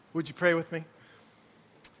Would you pray with me?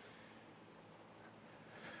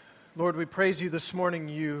 Lord, we praise you this morning.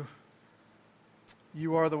 You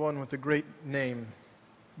are the one with the great name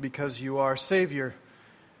because you are Savior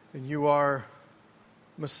and you are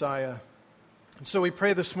Messiah. And so we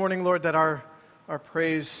pray this morning, Lord, that our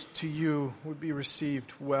praise to you would be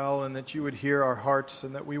received well and that you would hear our hearts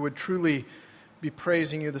and that we would truly be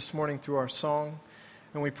praising you this morning through our song.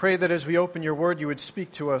 And we pray that as we open your word, you would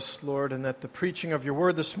speak to us, Lord, and that the preaching of your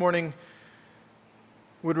word this morning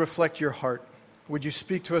would reflect your heart. Would you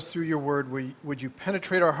speak to us through your word? Would you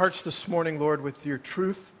penetrate our hearts this morning, Lord, with your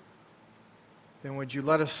truth? And would you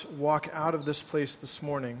let us walk out of this place this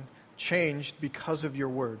morning changed because of your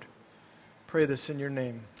word? Pray this in your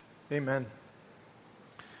name. Amen.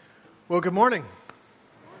 Well, good morning.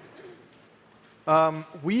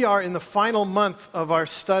 We are in the final month of our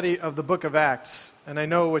study of the book of Acts. And I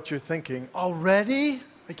know what you're thinking. Already?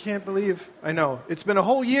 I can't believe. I know. It's been a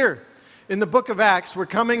whole year in the book of Acts. We're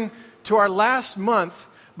coming to our last month.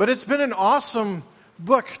 But it's been an awesome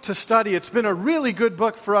book to study. It's been a really good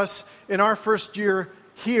book for us in our first year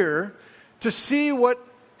here to see what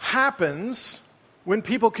happens when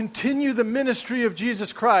people continue the ministry of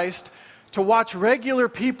Jesus Christ, to watch regular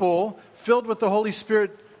people filled with the Holy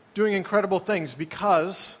Spirit doing incredible things,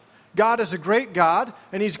 because God is a great God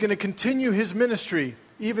and he's going to continue his ministry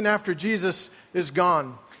even after Jesus is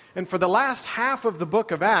gone. And for the last half of the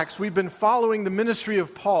book of Acts, we've been following the ministry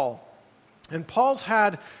of Paul. And Paul's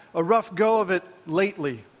had a rough go of it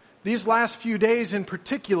lately. These last few days in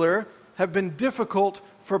particular have been difficult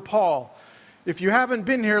for Paul. If you haven't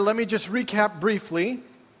been here, let me just recap briefly.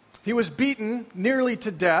 He was beaten nearly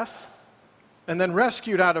to death and then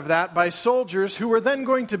rescued out of that by soldiers who were then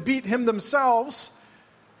going to beat him themselves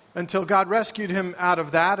until God rescued him out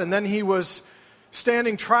of that. And then he was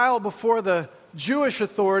standing trial before the Jewish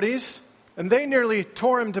authorities, and they nearly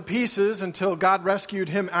tore him to pieces until God rescued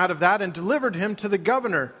him out of that and delivered him to the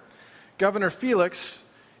governor, Governor Felix,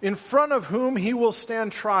 in front of whom he will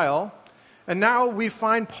stand trial. And now we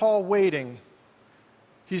find Paul waiting.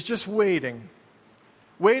 He's just waiting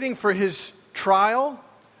for his trial,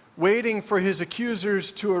 waiting for his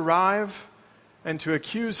accusers to arrive and to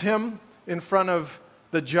accuse him in front of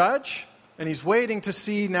the judge. And he's waiting to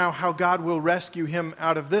see now how God will rescue him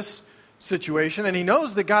out of this situation. And he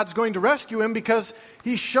knows that God's going to rescue him because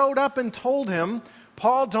he showed up and told him,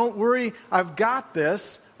 Paul, don't worry, I've got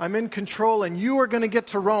this. I'm in control and you are going to get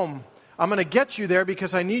to Rome. I'm going to get you there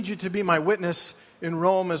because I need you to be my witness in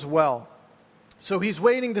Rome as well. So he's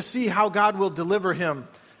waiting to see how God will deliver him.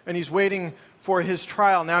 And he's waiting for his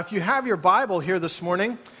trial. Now, if you have your Bible here this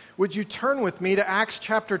morning, would you turn with me to Acts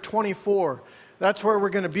chapter 24? That's where we're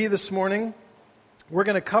going to be this morning. We're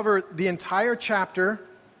going to cover the entire chapter.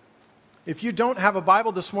 If you don't have a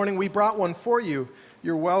Bible this morning, we brought one for you.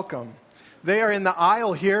 You're welcome. They are in the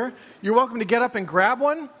aisle here. You're welcome to get up and grab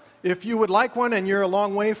one. If you would like one and you're a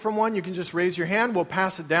long way from one, you can just raise your hand. We'll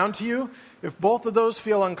pass it down to you. If both of those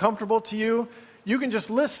feel uncomfortable to you, you can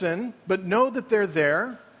just listen, but know that they're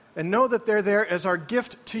there. And know that they're there as our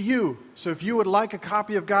gift to you. So if you would like a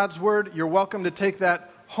copy of God's Word, you're welcome to take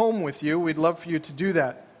that home with you. We'd love for you to do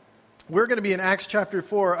that. We're going to be in Acts chapter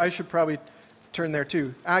 4. I should probably turn there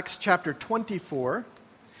too. Acts chapter 24.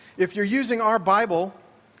 If you're using our Bible,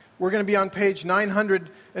 we're going to be on page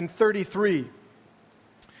 933.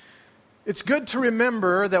 It's good to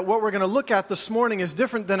remember that what we're going to look at this morning is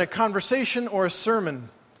different than a conversation or a sermon.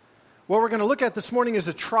 What we're going to look at this morning is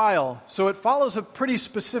a trial, so it follows a pretty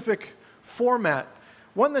specific format,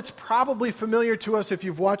 one that's probably familiar to us if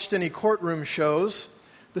you've watched any courtroom shows.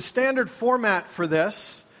 The standard format for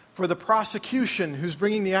this, for the prosecution who's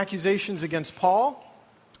bringing the accusations against Paul,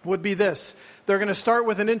 would be this. They're going to start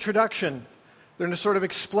with an introduction. They're going to sort of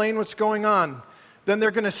explain what's going on. Then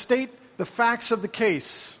they're going to state the facts of the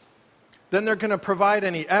case. Then they're going to provide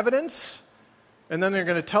any evidence. And then they're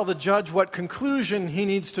going to tell the judge what conclusion he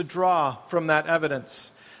needs to draw from that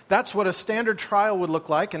evidence. That's what a standard trial would look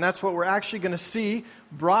like, and that's what we're actually going to see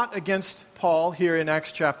brought against Paul here in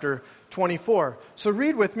Acts chapter 24. So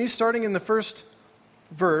read with me, starting in the first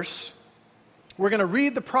verse. We're going to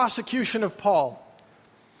read the prosecution of Paul.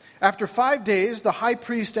 After 5 days, the high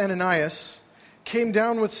priest Ananias came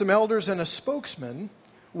down with some elders and a spokesman,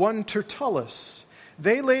 one Tertullus.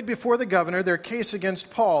 They laid before the governor their case against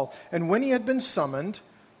Paul, and when he had been summoned,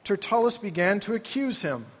 Tertullus began to accuse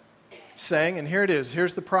him, saying, and here it is,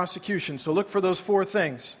 here's the prosecution, so look for those 4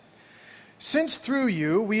 things. Since through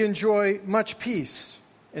you we enjoy much peace,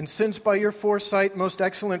 and since by your foresight, most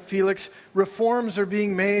excellent Felix, reforms are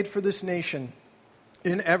being made for this nation,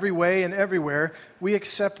 in every way and everywhere, we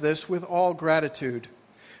accept this with all gratitude.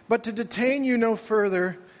 But to detain you no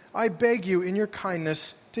further, I beg you in your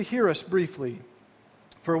kindness to hear us briefly.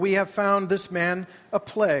 For we have found this man a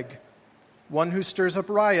plague, one who stirs up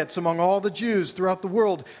riots among all the Jews throughout the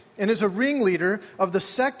world, and is a ringleader of the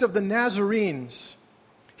sect of the Nazarenes.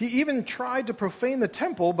 He even tried to profane the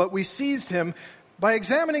temple, but we seized him. By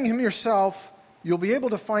examining him yourself, you'll be able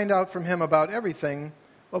to find out from him about everything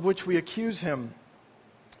of which we accuse him."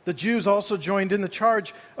 The Jews also joined in the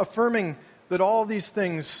charge, affirming that all these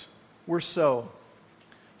things were so.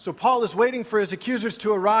 So Paul is waiting for his accusers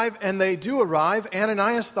to arrive, and they do arrive.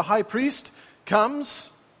 Ananias, the high priest, comes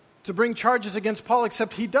to bring charges against Paul,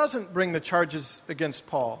 except he doesn't bring the charges against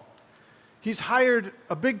Paul. He's hired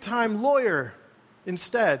a big-time lawyer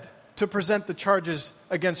instead to present the charges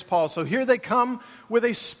against Paul. So here they come with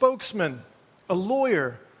a spokesman, a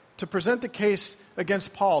lawyer, to present the case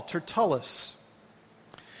against Paul, Tertullus.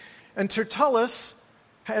 And Tertullus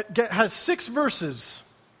has 6 verses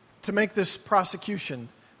to make this prosecution.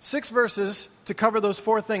 6 verses to cover those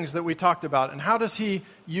 4 things that we talked about. And how does he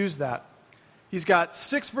use that? He's got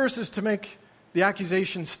 6 verses to make the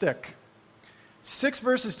accusation stick. 6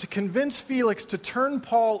 verses to convince Felix to turn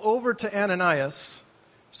Paul over to Ananias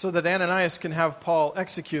so that Ananias can have Paul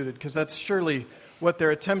executed, because that's surely what they're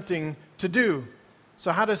attempting to do.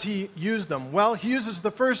 So how does he use them? Well, he uses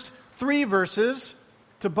the first 3 verses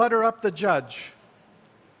to butter up the judge.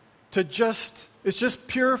 It's just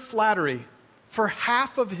pure flattery. For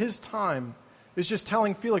half of his time is just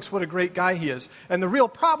telling Felix what a great guy he is. And the real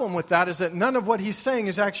problem with that is that none of what he's saying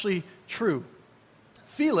is actually true.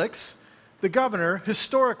 Felix, the governor,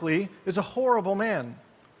 historically, is a horrible man.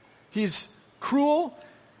 He's cruel.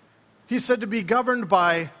 He's said to be governed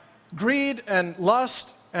by greed and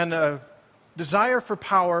lust and a desire for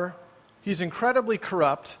power. He's incredibly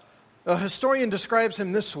corrupt. A historian describes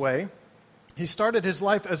him this way. He started his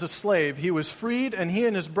life as a slave. He was freed, and he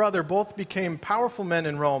and his brother both became powerful men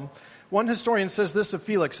in Rome. One historian says this of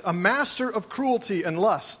Felix: "A master of cruelty and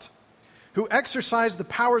lust, who exercised the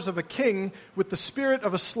powers of a king with the spirit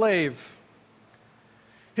of a slave."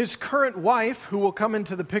 His current wife, who will come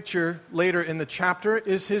into the picture later in the chapter,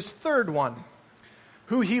 is his third one,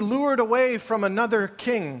 who he lured away from another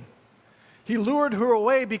king. He lured her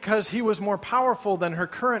away because he was more powerful than her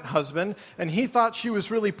current husband, and he thought she was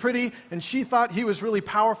really pretty, and she thought he was really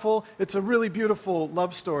powerful. It's a really beautiful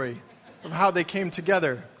love story of how they came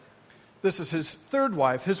together. This is his third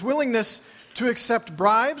wife. His willingness to accept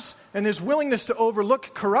bribes and his willingness to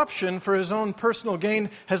overlook corruption for his own personal gain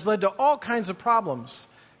has led to all kinds of problems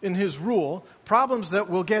in his rule, problems that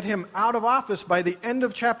will get him out of office by the end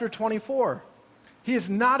of chapter 24. He is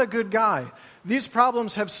not a good guy. These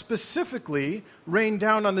problems have specifically rained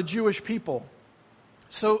down on the Jewish people.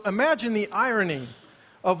 So imagine the irony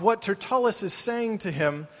of what Tertullus is saying to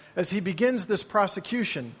him as he begins this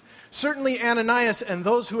prosecution. Certainly Ananias and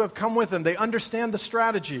those who have come with him, they understand the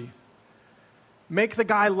strategy. Make the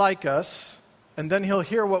guy like us, and then he'll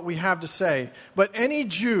hear what we have to say. But any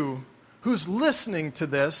Jew who's listening to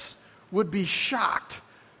this would be shocked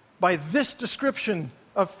by this description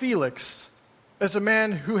of Felix as a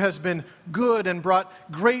man who has been good and brought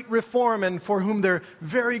great reform and for whom they're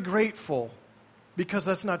very grateful, because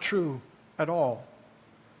that's not true at all.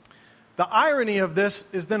 The irony of this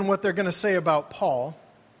is then what they're going to say about Paul,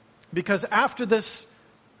 because after this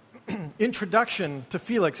introduction to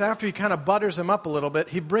Felix, after he kind of butters him up a little bit,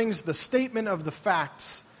 he brings the statement of the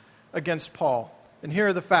facts against Paul. And here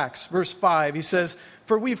are the facts. Verse 5, he says,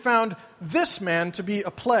 "For we found this man to be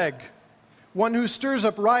a plague, one who stirs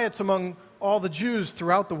up riots among all the Jews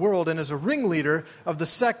throughout the world and is a ringleader of the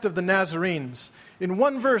sect of the Nazarenes." In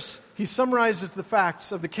one verse, he summarizes the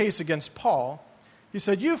facts of the case against Paul. He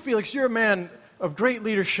said, "You, Felix, you're a man of great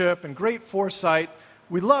leadership and great foresight.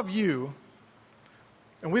 We love you,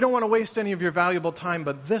 and we don't want to waste any of your valuable time,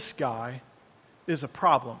 but this guy is a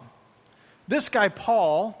problem. This guy,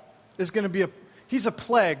 Paul, is going to be he's a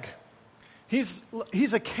plague. He's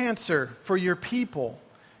a cancer for your people.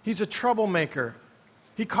 He's a troublemaker.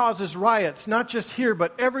 He causes riots, not just here,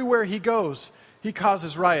 but everywhere he goes, he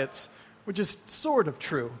causes riots," which is sort of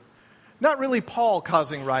true. Not really Paul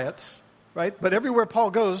causing riots, right? But everywhere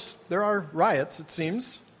Paul goes, there are riots, it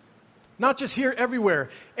seems. Not just here, everywhere.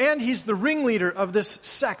 And he's the ringleader of this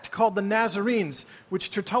sect called the Nazarenes,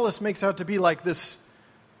 which Tertullus makes out to be like this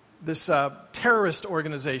terrorist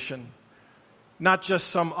organization, not just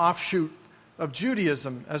some offshoot of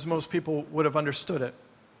Judaism, as most people would have understood it.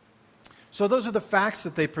 So those are the facts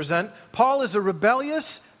that they present. Paul is a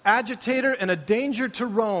rebellious agitator and a danger to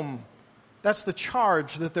Rome. That's the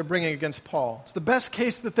charge that they're bringing against Paul. It's the best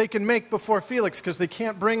case that they can make before Felix, because they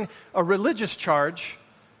can't bring a religious charge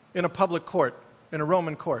in a public court, in a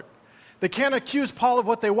Roman court. They can't accuse Paul of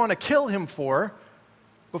what they want to kill him for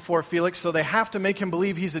before Felix, so they have to make him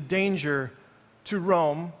believe he's a danger to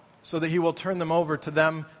Rome so that he will turn them over to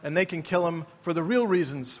them and they can kill him for the real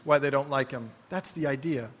reasons why they don't like him. That's the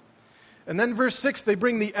idea. And then verse 6, they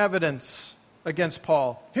bring the evidence against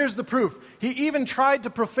Paul. Here's the proof. He even tried to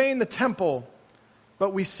profane the temple,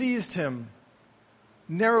 but we seized him.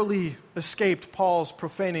 Narrowly escaped Paul's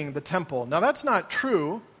profaning the temple. Now that's not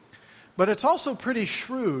true, but it's also pretty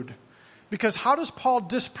shrewd, because how does Paul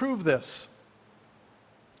disprove this?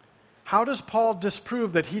 How does Paul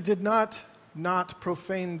disprove that he did not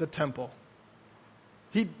profane the temple?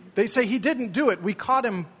 They say he didn't do it. We caught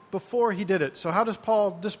him before he did it. So how does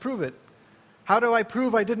Paul disprove it? How do I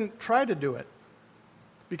prove I didn't try to do it?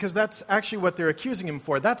 Because that's actually what they're accusing him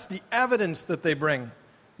for. That's the evidence that they bring,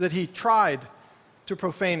 that he tried to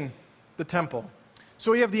profane the temple.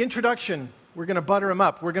 So we have the introduction. We're going to butter him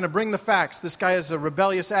up. We're going to bring the facts. This guy is a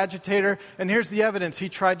rebellious agitator, and here's the evidence. He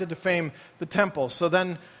tried to defame the temple. So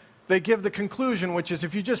then they give the conclusion, which is,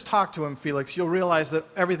 if you just talk to him, Felix, you'll realize that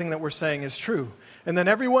everything that we're saying is true. And then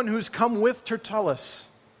everyone who's come with Tertullus,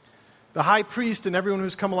 the high priest and everyone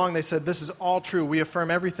who's come along, they said, this is all true. We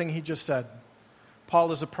affirm everything he just said.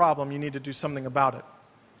 Paul is a problem. You need to do something about it.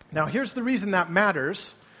 Now, here's the reason that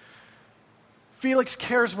matters. Felix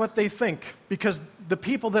cares what they think, because the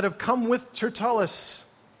people that have come with Tertullus,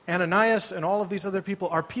 Ananias, and all of these other people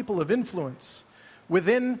are people of influence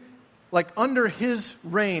within, under his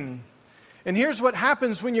reign. And here's what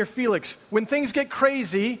happens when you're Felix. When things get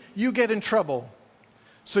crazy, you get in trouble.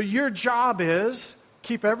 So your job is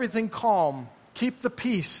keep everything calm, keep the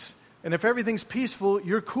peace. And if everything's peaceful,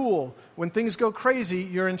 you're cool. When things go crazy,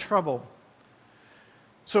 you're in trouble.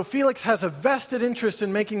 So Felix has a vested interest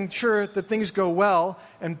in making sure that things go well.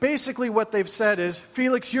 And basically what they've said is,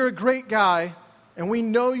 Felix, you're a great guy, and we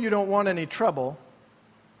know you don't want any trouble,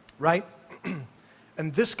 right?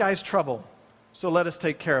 And this guy's trouble, so let us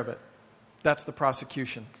take care of it. That's the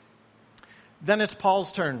prosecution. Then it's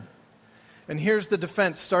Paul's turn. And here's the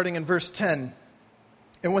defense starting in verse 10.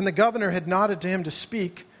 And when the governor had nodded to him to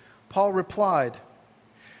speak, Paul replied,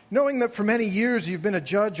 knowing that for many years you've been a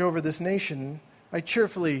judge over this nation, I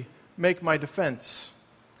cheerfully make my defense.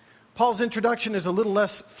 Paul's introduction is a little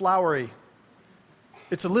less flowery.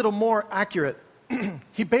 It's a little more accurate.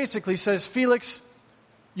 He basically says, Felix,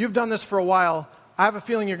 you've done this for a while. I have a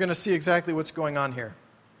feeling you're going to see exactly what's going on here.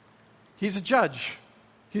 He's a judge.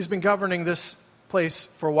 He's been governing this place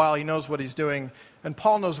for a while. He knows what he's doing, and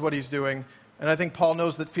Paul knows what he's doing. And I think Paul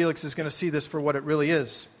knows that Felix is going to see this for what it really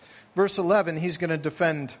is. Verse 11, he's going to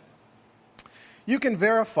defend. You can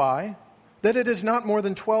verify that it is not more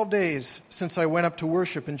than 12 days since I went up to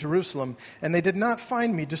worship in Jerusalem, and they did not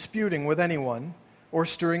find me disputing with anyone or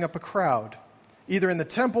stirring up a crowd, either in the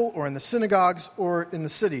temple or in the synagogues or in the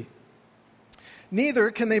city.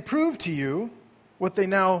 Neither can they prove to you what they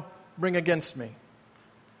now bring against me.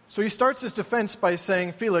 So he starts his defense by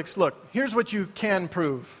saying, Felix, look, here's what you can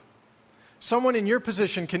prove. Someone in your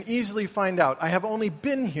position can easily find out. I have only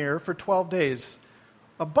been here for 12 days,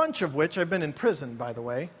 a bunch of which I've been in prison, by the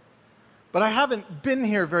way. But I haven't been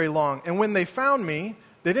here very long. And when they found me,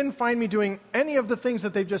 they didn't find me doing any of the things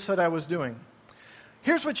that they've just said I was doing.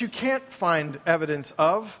 Here's what you can't find evidence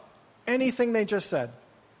of, anything they just said.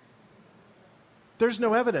 There's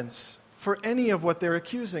no evidence for any of what they're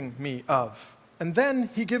accusing me of. And then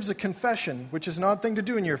he gives a confession, which is an odd thing to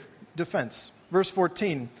do in your defense. Verse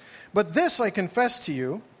 14, but this I confess to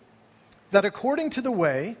you, that according to the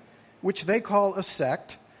way, which they call a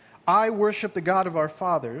sect, I worship the God of our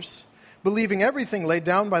fathers, believing everything laid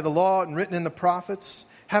down by the law and written in the prophets,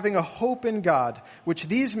 having a hope in God, which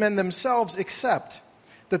these men themselves accept,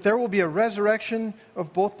 that there will be a resurrection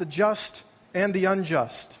of both the just and the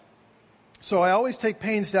unjust. So I always take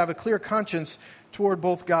pains to have a clear conscience toward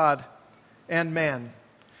both God and man.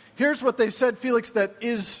 Here's what they said, Felix, that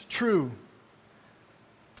is true.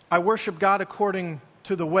 I worship God according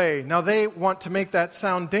to the way. Now they want to make that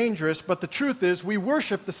sound dangerous, but the truth is we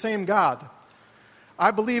worship the same God.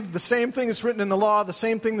 I believe the same thing that's written in the law, the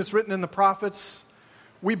same thing that's written in the prophets.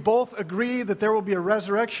 We both agree that there will be a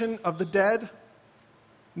resurrection of the dead,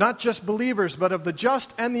 not just believers, but of the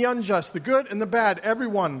just and the unjust, the good and the bad.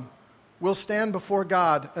 Everyone will stand before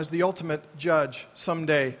God as the ultimate judge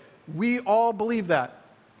someday. We all believe that.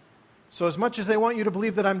 So as much as they want you to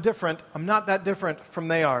believe that I'm different, I'm not that different from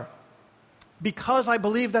they are. Because I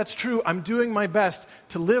believe that's true, I'm doing my best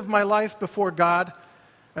to live my life before God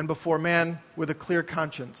and before man with a clear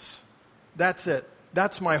conscience. That's it.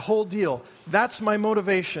 That's my whole deal. That's my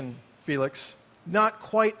motivation, Felix. Not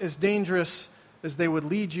quite as dangerous as they would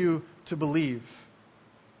lead you to believe.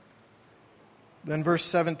 Then verse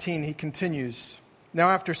 17, he continues, "Now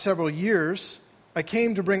after several years, I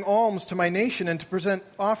came to bring alms to my nation and to present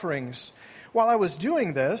offerings. While I was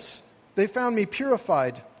doing this, they found me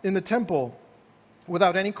purified in the temple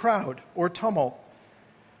without any crowd or tumult.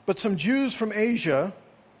 But some Jews from Asia,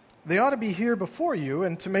 they ought to be here before you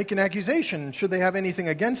and to make an accusation should they have anything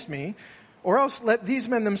against me, or else let these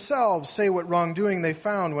men themselves say what wrongdoing they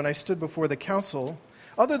found when I stood before the council.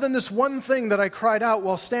 Other than this one thing that I cried out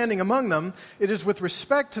while standing among them, it is with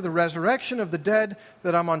respect to the resurrection of the dead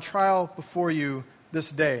that I'm on trial before you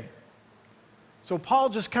this day." So Paul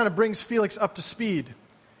just kind of brings Felix up to speed.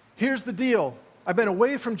 Here's the deal. I've been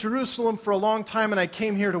away from Jerusalem for a long time, and I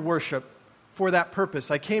came here to worship for that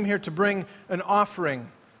purpose. I came here to bring an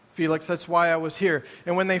offering, Felix. That's why I was here.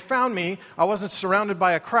 And when they found me, I wasn't surrounded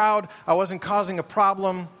by a crowd. I wasn't causing a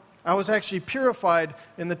problem. I was actually purified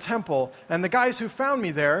in the temple. And the guys who found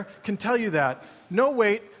me there can tell you that. No,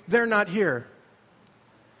 wait, they're not here.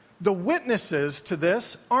 The witnesses to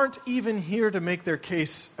this aren't even here to make their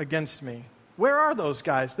case against me. Where are those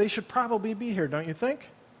guys? They should probably be here, don't you think?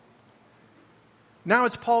 Now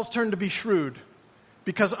it's Paul's turn to be shrewd.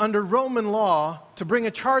 Because under Roman law, to bring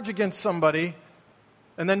a charge against somebody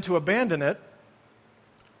and then to abandon it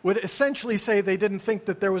would essentially say they didn't think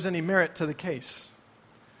that there was any merit to the case.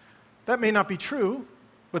 That may not be true,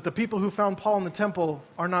 but the people who found Paul in the temple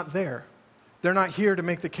are not there. They're not here to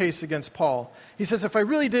make the case against Paul. He says, if I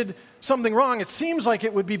really did something wrong, it seems like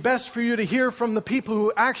it would be best for you to hear from the people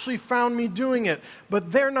who actually found me doing it,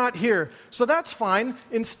 but they're not here. So that's fine.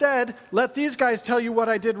 Instead, let these guys tell you what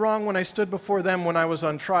I did wrong when I stood before them when I was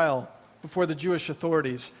on trial before the Jewish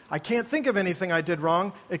authorities. I can't think of anything I did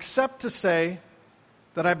wrong except to say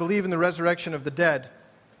that I believe in the resurrection of the dead.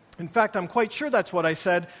 In fact, I'm quite sure that's what I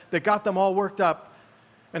said that got them all worked up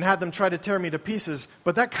and had them try to tear me to pieces.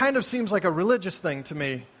 But that kind of seems like a religious thing to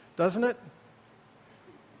me, doesn't it?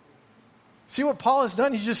 See what Paul has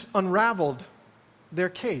done? He's just unraveled their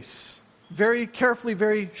case very carefully,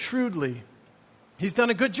 very shrewdly. He's done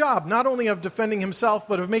a good job, not only of defending himself,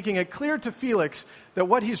 but of making it clear to Felix that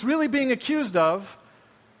what he's really being accused of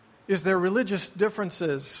is their religious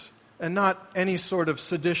differences and not any sort of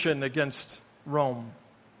sedition against Rome.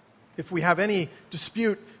 If we have any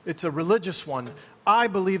dispute, it's a religious one. I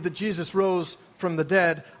believe that Jesus rose from the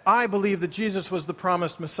dead. I believe that Jesus was the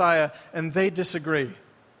promised Messiah, and they disagree.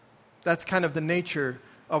 That's kind of the nature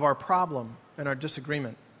of our problem and our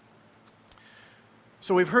disagreement.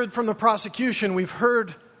 So we've heard from the prosecution, we've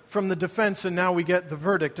heard from the defense, and now we get the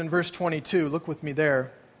verdict in verse 22. Look with me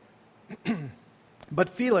there. But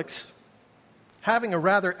Felix, having a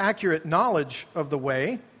rather accurate knowledge of the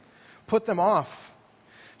way, put them off,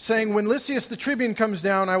 saying, when Lysias the tribune comes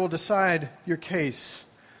down, I will decide your case.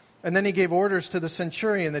 And then he gave orders to the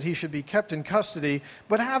centurion that he should be kept in custody,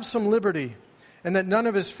 but have some liberty, and that none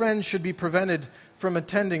of his friends should be prevented from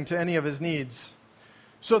attending to any of his needs.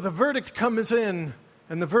 So the verdict comes in,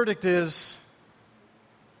 and the verdict is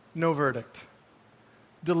no verdict.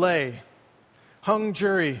 Delay. Hung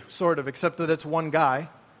jury, sort of, except that it's one guy.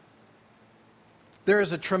 There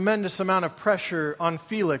is a tremendous amount of pressure on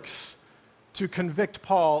Felix to convict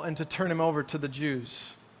Paul and to turn him over to the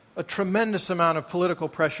Jews. A tremendous amount of political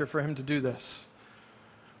pressure for him to do this.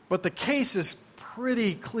 But the case is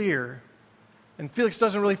pretty clear, and Felix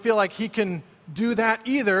doesn't really feel like he can do that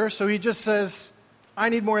either, so he just says, I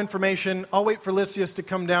need more information. I'll wait for Lysias to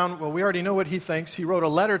come down. Well, we already know what he thinks. He wrote a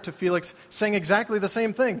letter to Felix saying exactly the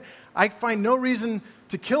same thing. I find no reason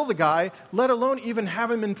to kill the guy, let alone even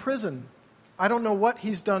have him in prison. I don't know what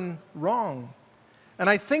he's done wrong. And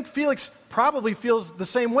I think Felix probably feels the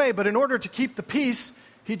same way, but in order to keep the peace,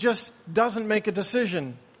 he just doesn't make a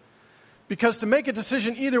decision. Because to make a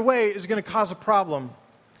decision either way is going to cause a problem.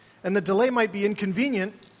 And the delay might be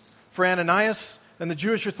inconvenient for Ananias and the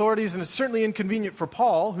Jewish authorities, and it's certainly inconvenient for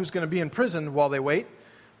Paul, who's going to be in prison while they wait,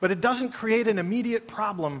 but it doesn't create an immediate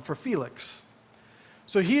problem for Felix.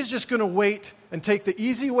 So he's just going to wait and take the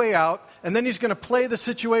easy way out, and then he's going to play the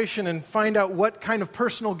situation and find out what kind of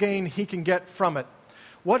personal gain he can get from it.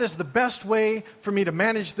 What is the best way for me to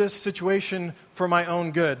manage this situation for my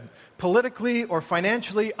own good? Politically or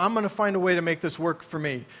financially, I'm going to find a way to make this work for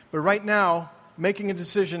me. But right now, making a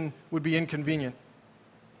decision would be inconvenient.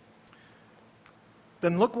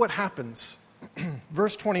 Then look what happens.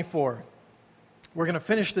 Verse 24. We're going to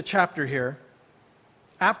finish the chapter here.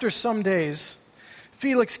 After some days,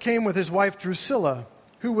 Felix came with his wife Drusilla,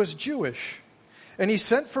 who was Jewish, and he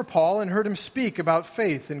sent for Paul and heard him speak about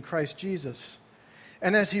faith in Christ Jesus.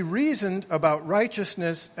 And as he reasoned about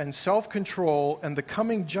righteousness and self-control and the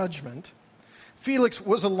coming judgment, Felix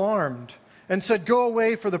was alarmed and said, go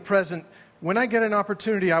away for the present. When I get an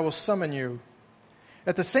opportunity, I will summon you.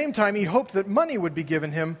 At the same time, he hoped that money would be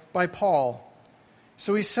given him by Paul.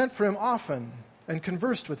 So he sent for him often and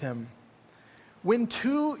conversed with him. When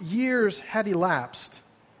 2 years had elapsed,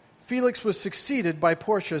 Felix was succeeded by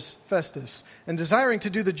Porcius Festus, and desiring to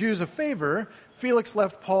do the Jews a favor, Felix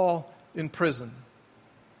left Paul in prison.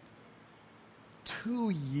 2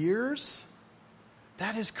 years?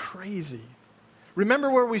 That is crazy. Remember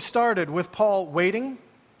where we started with Paul waiting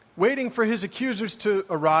for his accusers to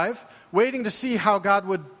arrive, waiting to see how God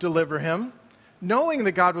would deliver him, knowing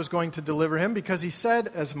that God was going to deliver him because he said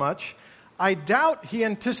as much. I doubt he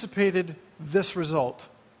anticipated this result.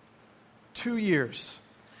 2 years.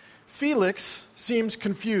 Felix seems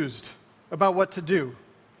confused about what to do,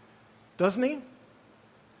 doesn't he?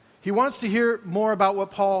 He wants to hear more about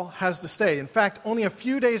what Paul has to say. In fact, only a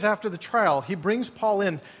few days after the trial, he brings Paul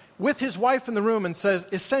in with his wife in the room and says,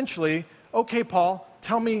 essentially, okay, Paul,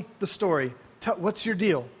 tell me the story. What's your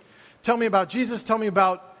deal? Tell me about Jesus. Tell me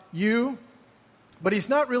about you. But he's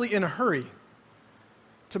not really in a hurry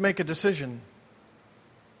to make a decision.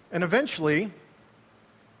 And eventually,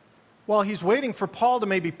 while he's waiting for Paul to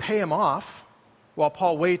maybe pay him off, while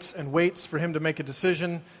Paul waits and waits for him to make a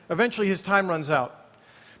decision, eventually his time runs out.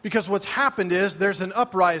 Because what's happened is there's an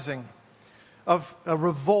uprising of a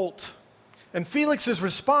revolt. And Felix's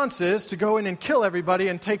response is to go in and kill everybody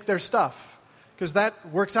and take their stuff, because that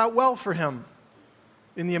works out well for him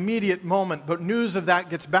in the immediate moment. But news of that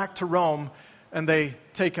gets back to Rome, and they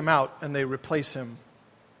take him out and they replace him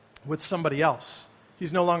with somebody else.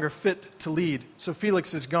 He's no longer fit to lead, so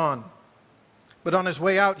Felix is gone. But on his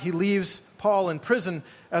way out, he leaves Paul in prison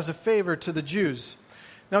as a favor to the Jews.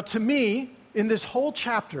 Now, to me, in this whole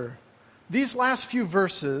chapter, these last few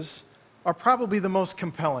verses are probably the most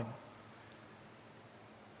compelling.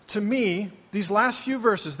 To me, these last few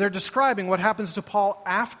verses, they're describing what happens to Paul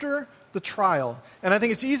after the trial. And I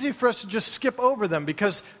think it's easy for us to just skip over them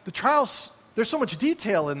because the trials, there's so much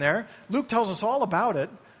detail in there. Luke tells us all about it.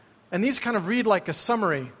 And these kind of read like a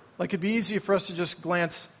summary, like it'd be easy for us to just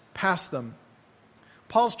glance past them.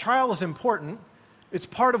 Paul's trial is important. It's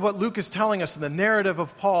part of what Luke is telling us in the narrative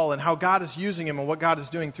of Paul and how God is using him and what God is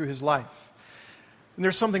doing through his life. And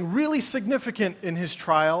there's something really significant in his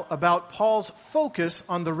trial about Paul's focus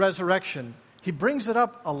on the resurrection. He brings it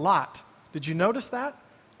up a lot. Did you notice that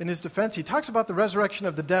in his defense? He talks about the resurrection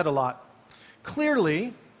of the dead a lot.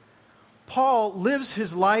 Clearly, Paul lives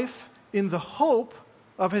his life in the hope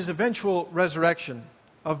of his eventual resurrection,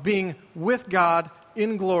 of being with God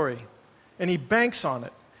in glory. And he banks on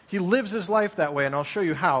it. He lives his life that way, and I'll show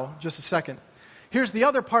you how in just a second. Here's the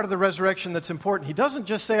other part of the resurrection that's important. He doesn't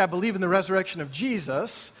just say, I believe in the resurrection of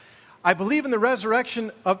Jesus. I believe in the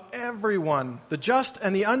resurrection of everyone, the just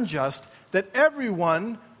and the unjust, that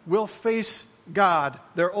everyone will face God,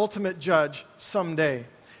 their ultimate judge, someday.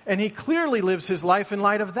 And he clearly lives his life in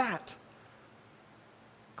light of that.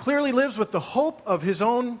 Clearly lives with the hope of his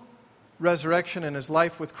own resurrection and his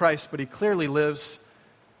life with Christ, but he clearly lives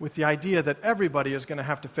with the idea that everybody is going to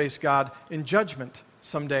have to face God in judgment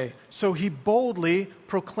someday. So he boldly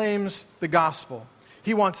proclaims the gospel.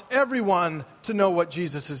 He wants everyone to know what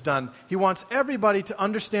Jesus has done. He wants everybody to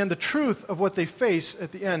understand the truth of what they face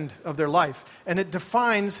at the end of their life. And it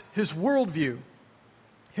defines his worldview.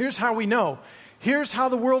 Here's how we know. Here's how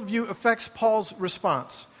the worldview affects Paul's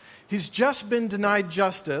response. He's just been denied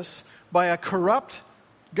justice by a corrupt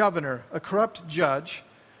governor, a corrupt judge,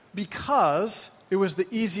 because it was the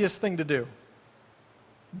easiest thing to do.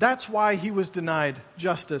 That's why he was denied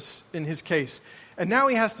justice in his case. And now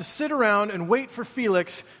he has to sit around and wait for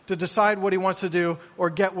Felix to decide what he wants to do or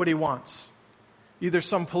get what he wants. Either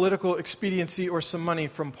some political expediency or some money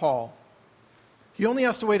from Paul. He only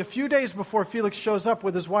has to wait a few days before Felix shows up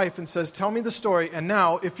with his wife and says, tell me the story. And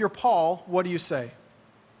now, if you're Paul, what do you say?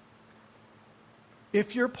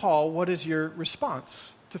 If you're Paul, what is your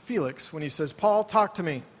response to Felix when he says, Paul, talk to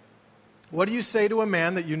me? What do you say to a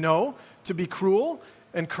man that you know to be cruel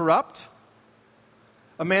and corrupt?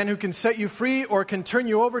 A man who can set you free or can turn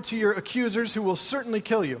you over to your accusers who will certainly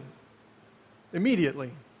kill you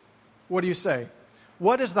immediately. What do you say?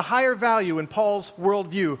 What is the higher value in Paul's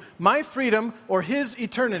worldview? My freedom or his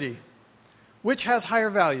eternity? Which has higher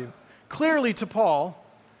value? Clearly to Paul,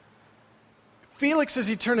 Felix's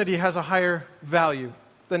eternity has a higher value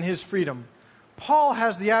than his freedom. Paul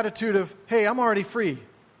has the attitude of, hey, I'm already free.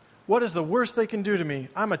 What is the worst they can do to me?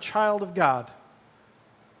 I'm a child of God.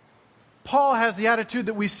 Paul has the attitude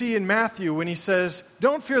that we see in Matthew when he says,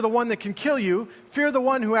 don't fear the one that can kill you, fear the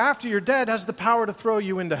one who after you're dead has the power to throw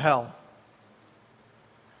you into hell.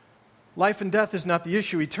 Life and death is not the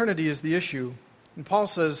issue, eternity is the issue. And Paul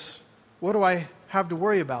says, what do I have to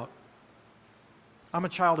worry about? I'm a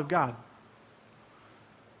child of God.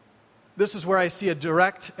 this is where I see a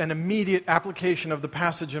direct and immediate application of the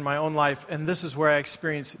passage in my own life, and this is where I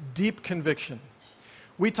experience deep conviction.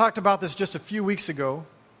 We talked about this just a few weeks ago,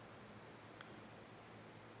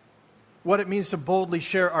 what it means to boldly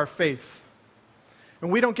share our faith.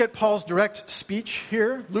 And we don't get Paul's direct speech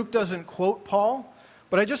here. Luke doesn't quote Paul,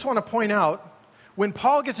 but I just want to point out, when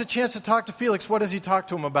Paul gets a chance to talk to Felix, what does he talk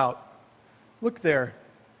to him about? Look there.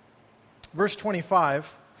 Verse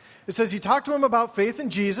 25. It says he talked to him about faith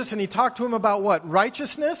in Jesus, and he talked to him about what?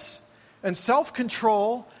 Righteousness and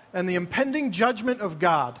self-control and the impending judgment of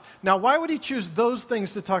God. Now, why would he choose those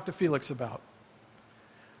things to talk to Felix about?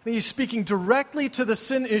 I think he's speaking directly to the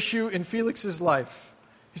sin issue in Felix's life.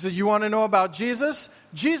 He says, you want to know about Jesus?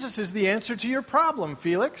 Jesus is the answer to your problem,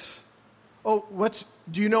 Felix. Oh,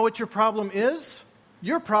 do you know what your problem is?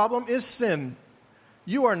 Your problem is sin.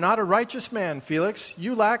 You are not a righteous man, Felix.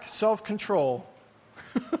 You lack self-control.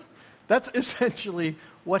 That's essentially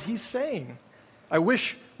what he's saying. I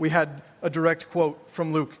wish we had a direct quote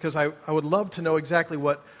from Luke, because I would love to know exactly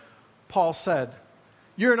what Paul said.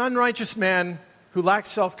 You're an unrighteous man who lacks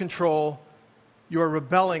self-control. You are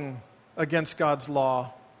rebelling against God's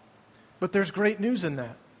law. But there's great news in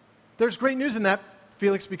that. There's great news in that,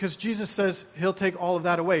 Felix, because Jesus says he'll take all of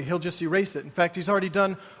that away. He'll just erase it. In fact, he's already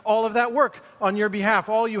done all of that work on your behalf.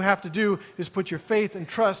 All you have to do is put your faith and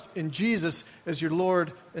trust in Jesus as your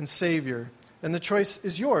Lord and Savior. And the choice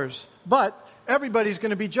is yours. But everybody's going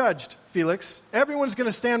to be judged, Felix. Everyone's going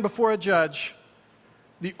to stand before a judge,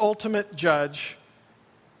 the ultimate judge,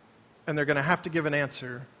 and they're going to have to give an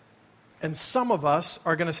answer. And some of us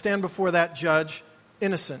are going to stand before that judge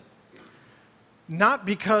innocent. Not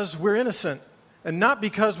because we're innocent, and not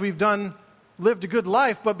because we've lived a good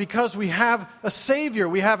life, but because we have a Savior,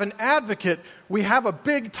 we have an advocate, we have a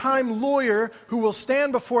big-time lawyer who will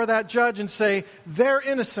stand before that judge and say, they're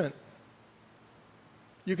innocent.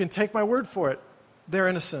 You can take my word for it. They're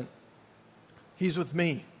innocent. He's with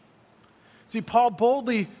me. See, Paul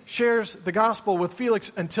boldly shares the gospel with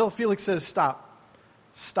Felix until Felix says, stop.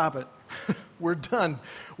 Stop it. We're done.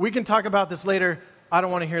 We can talk about this later. I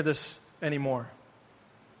don't want to hear this anymore.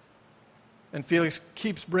 And Felix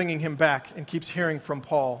keeps bringing him back and keeps hearing from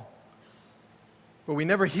Paul. But we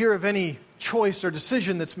never hear of any choice or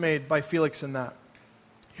decision that's made by Felix in that.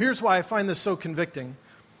 Here's why I find this so convicting.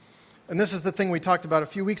 And this is the thing we talked about a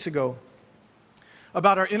few weeks ago,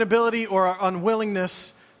 about our inability or our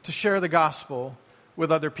unwillingness to share the gospel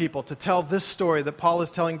with other people, to tell this story that Paul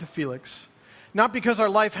is telling to Felix. Not because our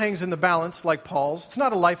life hangs in the balance like Paul's. It's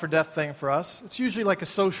not a life or death thing for us. It's usually like a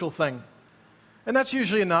social thing. And that's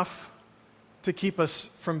usually enough to keep us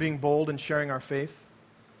from being bold and sharing our faith.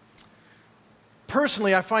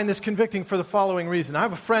 Personally, I find this convicting for the following reason. I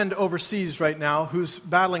have a friend overseas right now who's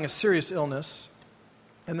battling a serious illness,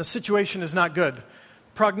 and the situation is not good.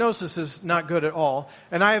 Prognosis is not good at all.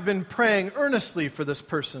 And I have been praying earnestly for this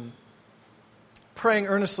person, praying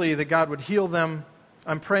earnestly that God would heal them.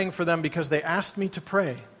 I'm praying for them because they asked me to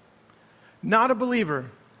pray. Not a believer,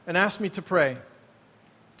 and asked me to pray.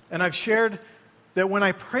 And I've shared that when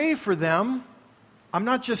I pray for them, I'm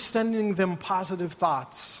not just sending them positive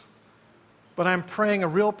thoughts, but I'm praying a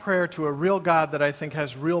real prayer to a real God that I think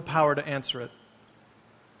has real power to answer it.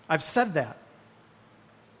 I've said that.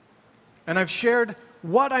 And I've shared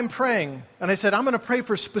what I'm praying. And I said, I'm going to pray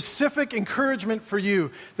for specific encouragement for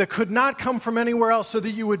you that could not come from anywhere else, so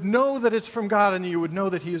that you would know that it's from God and you would know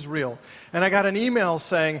that He is real. And I got an email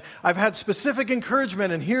saying, I've had specific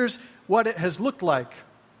encouragement and here's what it has looked like.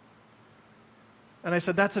 And I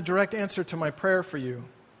said, that's a direct answer to my prayer for you.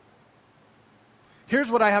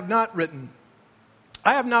 Here's what I have not written.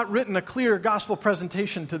 I have not written a clear gospel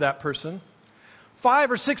presentation to that person.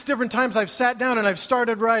 5 or 6 different times I've sat down and I've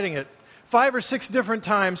started writing it. 5 or 6 different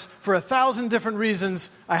times, for 1,000 different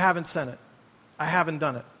reasons, I haven't sent it. I haven't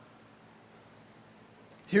done it.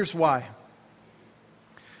 Here's why.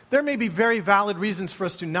 There may be very valid reasons for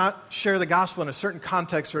us to not share the gospel in a certain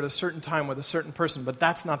context or at a certain time with a certain person, but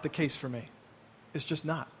that's not the case for me. It's just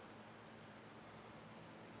not.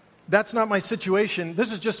 That's not my situation.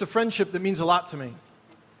 This is just a friendship that means a lot to me.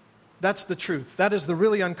 That's the truth. That is the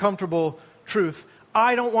really uncomfortable truth.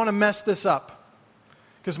 I don't want to mess this up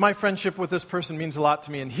because my friendship with this person means a lot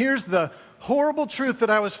to me. And here's the horrible truth that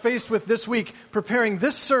I was faced with this week, preparing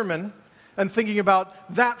this sermon and thinking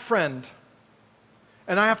about that friend.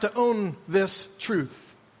 And I have to own this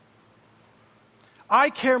truth. I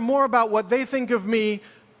care more about what they think of me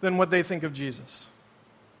than what they think of Jesus.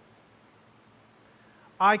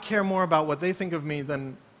 I care more about what they think of me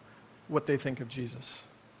than what they think of Jesus.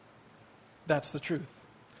 That's the truth.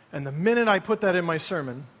 And the minute I put that in my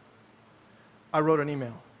sermon, I wrote an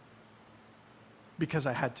email. Because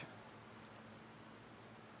I had to.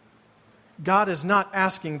 God is not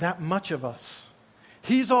asking that much of us.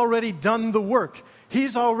 He's already done the work.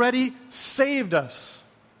 He's already saved us.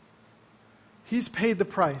 He's paid the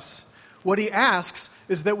price. What he asks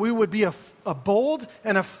is that we would be a bold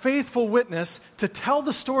and a faithful witness to tell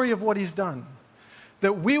the story of what he's done.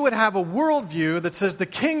 That we would have a worldview that says the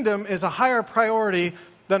kingdom is a higher priority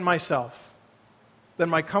than myself, than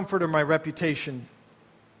my comfort or my reputation.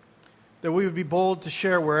 That we would be bold to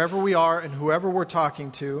share wherever we are and whoever we're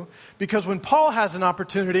talking to. Because when Paul has an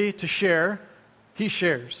opportunity to share, he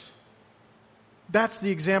shares. That's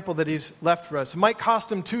the example that he's left for us. It might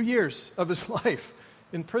cost him 2 years of his life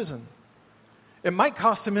in prison. It might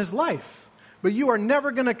cost him his life. But you are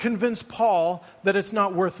never going to convince Paul that it's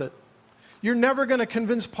not worth it. You're never going to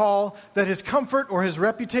convince Paul that his comfort or his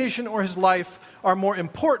reputation or his life are more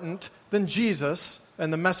important than Jesus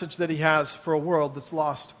and the message that he has for a world that's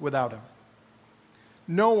lost without him.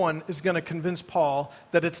 No one is going to convince Paul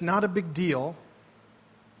that it's not a big deal,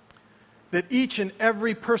 that each and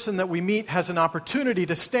every person that we meet has an opportunity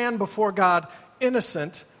to stand before God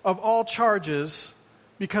innocent of all charges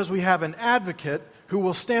because we have an advocate who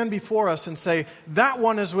will stand before us and say, that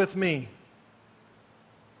one is with me.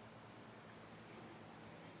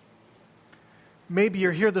 Maybe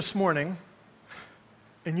you're here this morning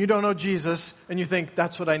and you don't know Jesus and you think,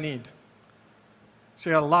 that's what I need. So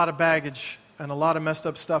you got a lot of baggage and a lot of messed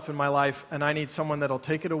up stuff in my life, and I need someone that'll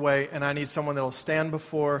take it away, and I need someone that'll stand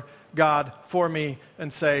before God for me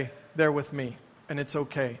and say, they're with me, and it's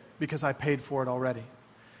okay because I paid for it already.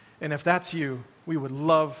 And if that's you, we would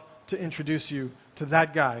love to introduce you to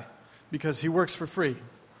that guy because he works for free.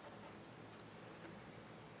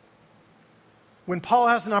 When Paul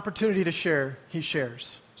has an opportunity to share, he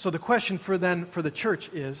shares. So the question for the church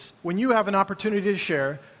is, when you have an opportunity to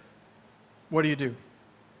share, what do you do?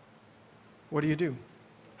 What do you do?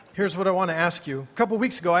 Here's what I want to ask you. A couple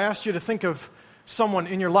weeks ago, I asked you to think of someone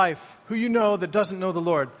in your life who you know that doesn't know the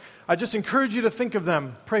Lord. I just encourage you to think of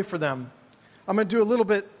them, pray for them. I'm going to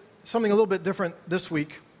do something a little bit different this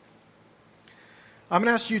week. I'm going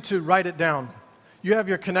to ask you to write it down. You have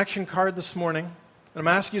your connection card this morning, and I'm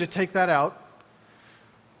going to ask you to take that out.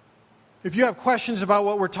 If you have questions about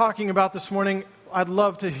what we're talking about this morning, I'd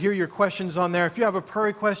love to hear your questions on there. If you have a prayer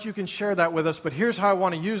request, you can share that with us. But here's how I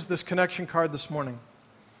want to use this connection card this morning.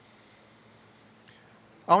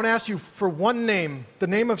 I want to ask you for one name, the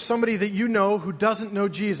name of somebody that you know who doesn't know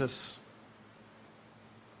Jesus.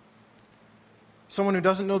 Someone who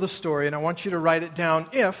doesn't know the story, and I want you to write it down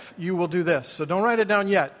if you will do this. So don't write it down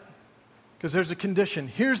yet, because there's a condition.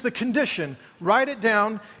 Here's the condition. Write it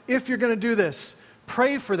down if you're going to do this.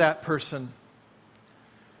 Pray for that person.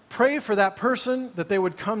 Pray for that person that they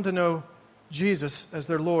would come to know Jesus as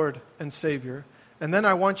their Lord and Savior. And then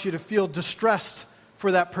I want you to feel distressed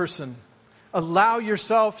for that person. Allow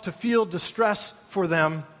yourself to feel distress for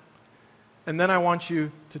them. And then I want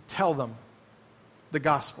you to tell them the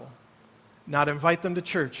gospel. Not invite them to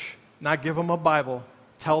church. Not give them a Bible.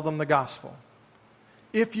 Tell them the gospel.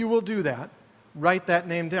 If you will do that, write that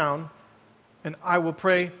name down. And I will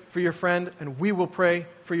pray for your friend, and we will pray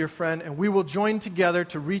for your friend, and we will join together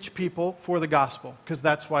to reach people for the gospel, because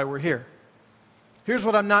that's why we're here. Here's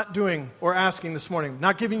what I'm not doing or asking this morning.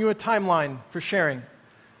 Not giving you a timeline for sharing.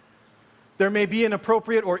 There may be an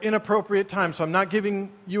appropriate or inappropriate time, so I'm not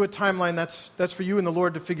giving you a timeline. That's for you and the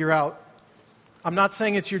Lord to figure out. I'm not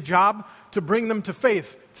saying it's your job to bring them to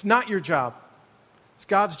faith. It's not your job. It's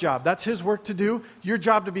God's job. That's His work to do. Your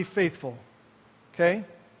job to be faithful. Okay?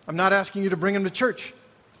 I'm not asking you to bring them to church.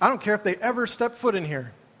 I don't care if they ever step foot in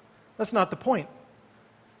here. That's not the point.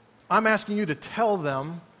 I'm asking you to tell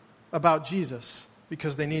them about Jesus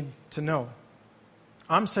because they need to know.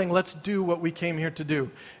 I'm saying let's do what we came here to do.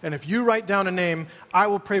 And if you write down a name, I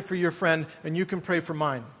will pray for your friend and you can pray for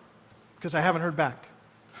mine because I haven't heard back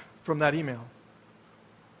from that email.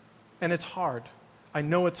 And it's hard. I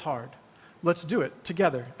know it's hard. Let's do it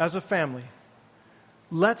together as a family.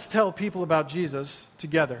 Let's tell people about Jesus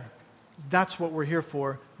together. That's what we're here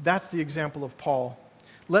for. That's the example of Paul.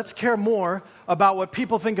 Let's care more about what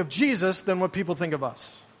people think of Jesus than what people think of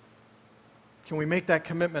us. Can we make that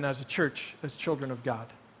commitment as a church, as children of God?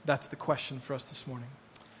 That's the question for us this morning.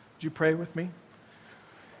 Would you pray with me?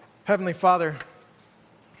 Heavenly Father,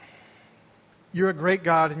 you're a great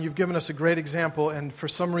God and you've given us a great example, and for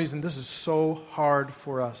some reason this is so hard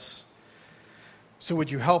for us. So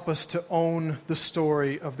would you help us to own the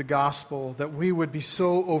story of the gospel, that we would be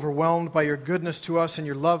so overwhelmed by your goodness to us and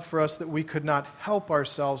your love for us that we could not help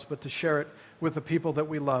ourselves but to share it with the people that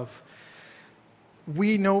we love.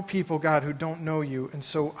 We know people, God, who don't know you, and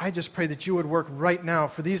so I just pray that you would work right now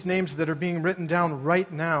for these names that are being written down right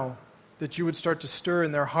now, that you would start to stir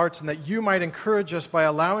in their hearts and that you might encourage us by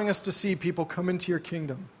allowing us to see people come into your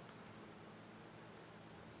kingdom.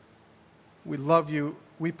 We love you.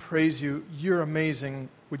 We praise you. You're amazing.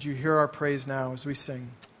 Would you hear our praise now as we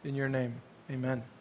sing in your name? Amen.